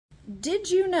Did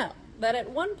you know that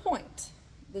at one point,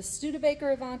 the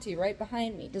Studebaker Avanti right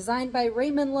behind me, designed by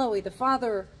Raymond Loewy, the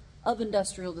father of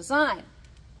industrial design,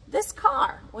 this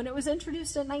car, when it was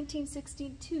introduced in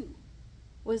 1962,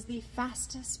 was the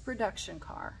fastest production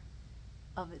car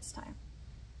of its time.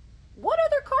 What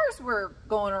other cars were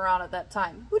going around at that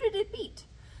time? Who did it beat?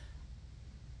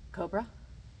 Cobra,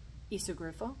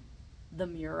 Isogriffo, the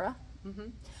Miura.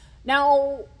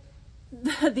 Now,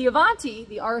 the Avanti,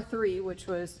 the R3, which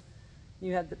was,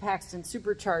 you had the Paxton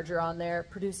supercharger on there,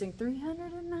 producing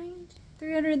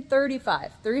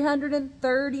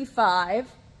 335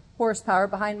 horsepower.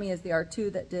 Behind me is the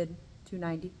R2 that did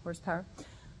 290 horsepower.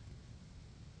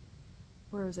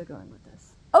 Where was I going with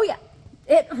this? Oh yeah,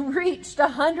 it reached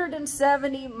over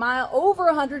 170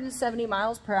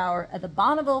 miles per hour at the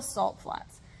Bonneville Salt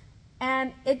Flats.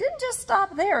 And it didn't just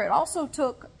stop there. It also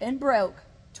took and broke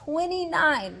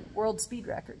 29 world speed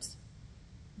records.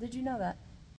 Did you know that?